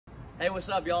Hey, what's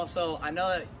up, y'all? So I know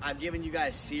that I've given you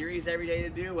guys series every day to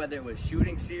do, whether it was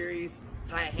shooting series,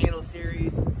 tight handle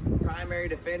series, primary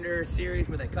defender series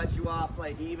where they cut you off,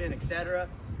 play even, etc.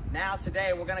 Now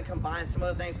today we're gonna combine some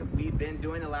of the things that we've been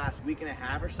doing the last week and a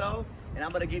half or so, and I'm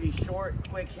gonna give you short,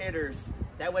 quick hitters.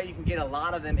 That way you can get a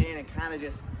lot of them in and kind of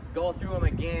just go through them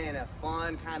again in a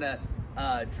fun kind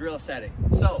of drill setting.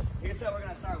 So here's what we're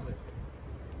gonna start with.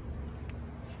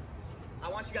 I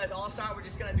want you guys all to start. We're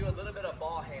just gonna do a little bit of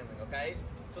ball handling, okay?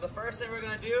 So the first thing we're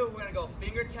gonna do, we're gonna go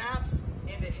finger taps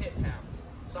into hip pounds.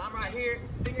 So I'm right here.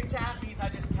 Finger tap means I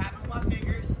just tap with my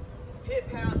fingers. Hip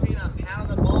pounds mean I'm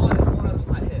pounding the ball and it's going up to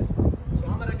my hip. So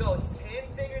I'm gonna go 10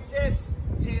 fingertips,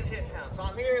 10 hip pounds. So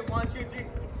I'm here, 1, 2, 3.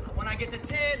 When I get to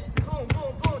 10, boom,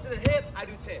 boom, boom to the hip, I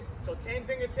do 10. So 10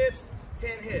 fingertips,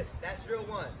 10 hips. That's drill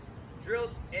 1.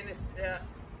 Drill, and this,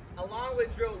 along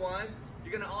with drill 1,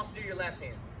 you're gonna also do your left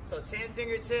hand. So 10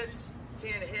 fingertips,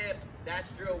 10 hip,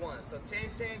 that's drill 1. So 10,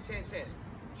 10, 10, 10.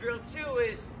 Drill 2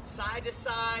 is side to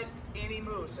side, any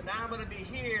move. So now I'm gonna be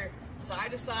here,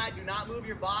 side to side, do not move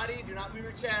your body, do not move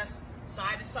your chest.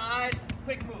 Side to side,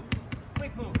 quick move,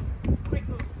 quick move, quick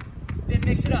move. Then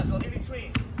mix it up, go in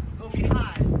between, go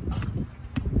behind,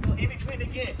 go in between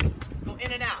again, go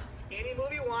in and out. Any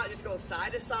move you want, just go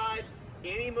side to side,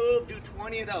 any move, do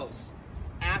 20 of those.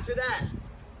 After that,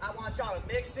 I want y'all to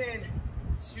mix in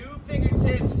 2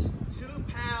 fingertips, 2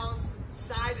 pounds,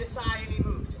 side to side, any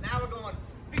move. So now we're going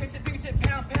fingertip, fingertip,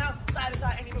 pound, pound, side to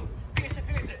side, any move. Fingertip,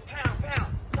 fingertip, pound,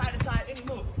 pound, side to side, any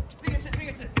move. Fingertip,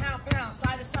 fingertip, pound, pound,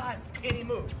 side to side, any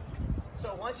move.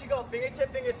 So once you go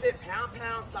fingertip, fingertip, pound,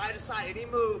 pound, side to side, any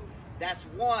move, that's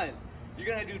 1. You're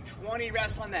gonna do 20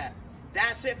 reps on that.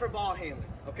 That's it for ball handling,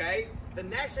 okay? The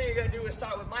next thing you're gonna do is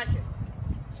start with miking.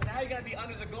 So now you're gonna be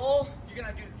under the goal, you're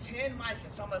gonna do 10 miking.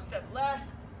 So I'm gonna step left,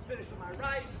 finish with my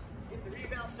right, get the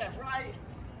rebound, step right,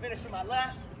 finish with my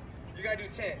left, you're gonna do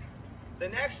 10. The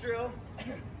next drill,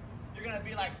 you're gonna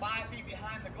be like 5 feet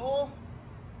behind the goal.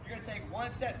 You're gonna take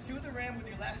 1 step to the rim with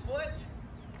your left foot,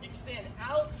 extend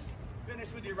out,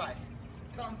 finish with your right.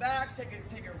 Come back, take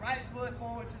your right foot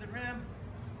forward to the rim,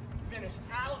 finish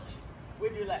out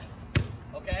with your left,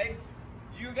 okay?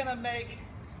 You're gonna make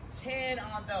 10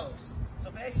 on those.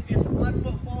 So basically just 1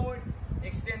 foot forward,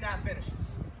 extend out,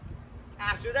 finishes.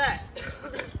 After that,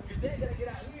 you're then gonna get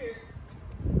out here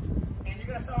and you're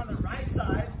gonna start on the right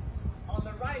side. On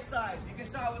the right side, you can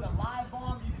start with a live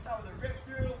bomb, you can start with a rip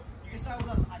through, you can start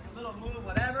with like a little move,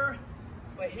 whatever.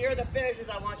 But here are the finishes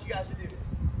I want you guys to do. So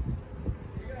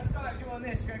you're gonna start doing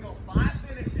this. You're gonna go 5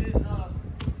 finishes of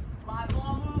live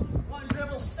ball move, 1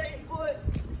 dribble, same foot,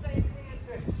 same hand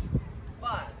finish.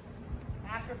 5.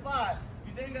 After 5,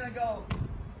 you're then gonna go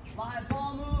live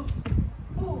ball move,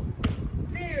 boom,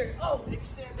 veer, oh,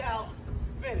 extend out,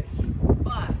 finish.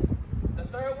 5. The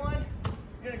third one,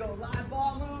 you're gonna go live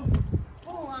ball move,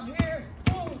 boom, I'm here,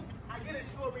 boom, I get it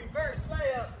to a reverse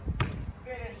layup,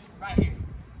 finish right here.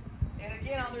 And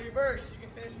again, on the reverse, you can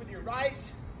finish with your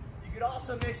right. You could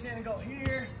also mix in and go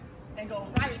here, and go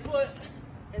right foot,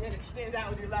 and then extend out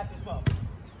with your left as well.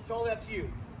 Totally up to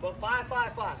you. But 5,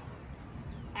 5, 5.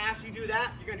 After you do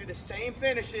that, you're gonna do the same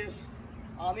finishes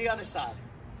on the other side.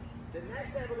 The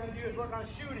next thing we're gonna do is work on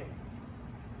shooting.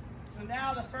 So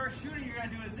now the first shooting you're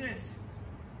gonna do is this.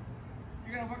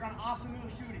 You're gonna work on off the move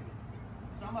shooting.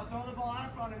 So I'm gonna throw the ball out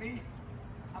in front of me.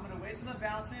 I'm gonna wait till it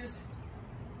bounces.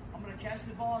 I'm gonna catch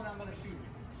the ball and I'm gonna shoot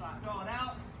it. So I throw it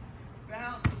out,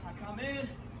 bounce, I come in,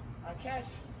 I catch,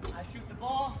 I shoot the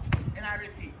ball, and I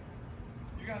repeat.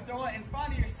 You're gonna throw it in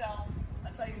front of yourself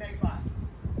until you make 5.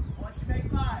 Once you make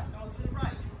 5, throw it to the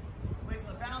right. Wait till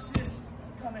it bounces,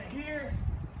 come in here,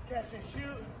 catch and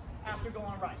shoot after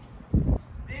going right.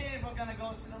 Then we're gonna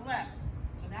go to the left.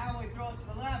 So now when we throw it to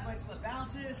the left, wait till it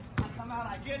bounces, I come out,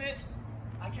 I get it,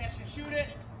 I catch and shoot it,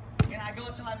 and I go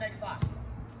until I make 5.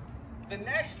 The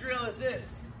next drill is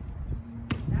this.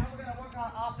 Now we're gonna work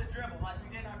on off the dribble like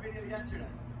we did in our video yesterday.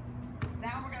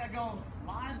 Now we're gonna go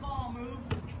line ball move.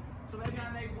 So maybe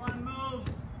I make 1 move,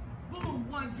 boom,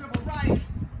 1 dribble right,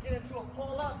 get into a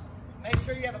pull up, make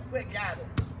sure you have a quick gather.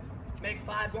 Make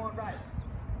 5 going right.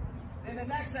 Then the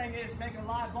next thing is make a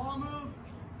live ball move,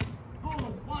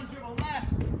 boom, 1 dribble left,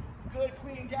 good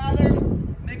clean gather,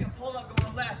 make a pull up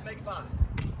going left, make 5.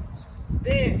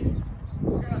 Then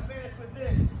we're gonna finish with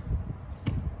this.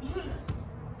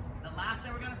 The last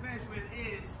thing we're gonna finish with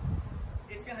is,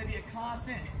 it's gonna be a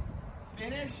constant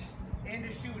finish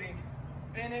into shooting,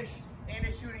 finish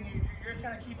into shooting. You're just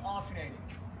gonna keep alternating.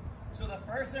 So the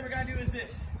first thing we're gonna do is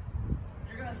this.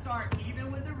 You're gonna start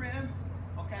even with the rim,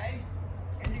 okay?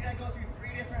 And you're gonna go through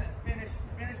 3 different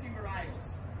finishing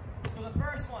varieties. So the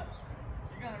first one,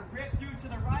 you're gonna rip through to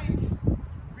the right,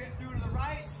 rip through to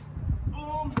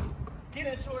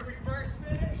get into a reverse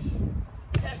finish,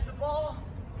 catch the ball,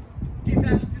 get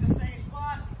back into the same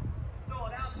spot, throw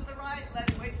it out to the right, let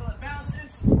it wait till it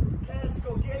bounces. Okay, let's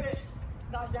go get it.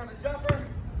 Knock down the jumper.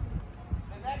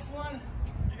 The next one,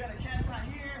 you're gonna catch right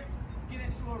here, get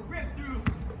into a rip through,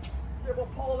 dribble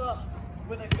pull up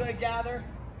with a good gather.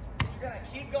 You're gonna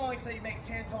keep going till you make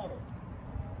 10 total.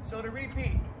 So to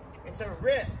repeat, it's a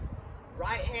rip,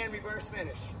 right hand reverse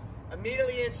finish.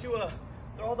 Immediately into a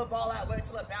throw the ball out, wait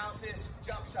till it bounces,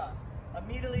 jump shot.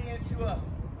 Immediately into a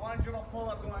one dribble pull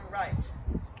up going right.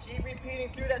 Keep repeating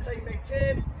through that till you make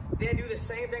 10, then do the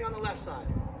same thing on the left side.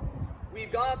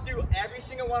 We've gone through every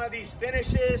single one of these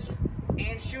finishes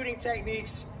and shooting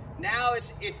techniques. Now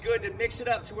it's good to mix it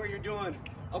up to where you're doing,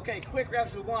 okay, quick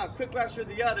reps with one, quick reps with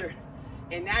the other,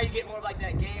 and now you get more like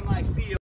that game-like feel.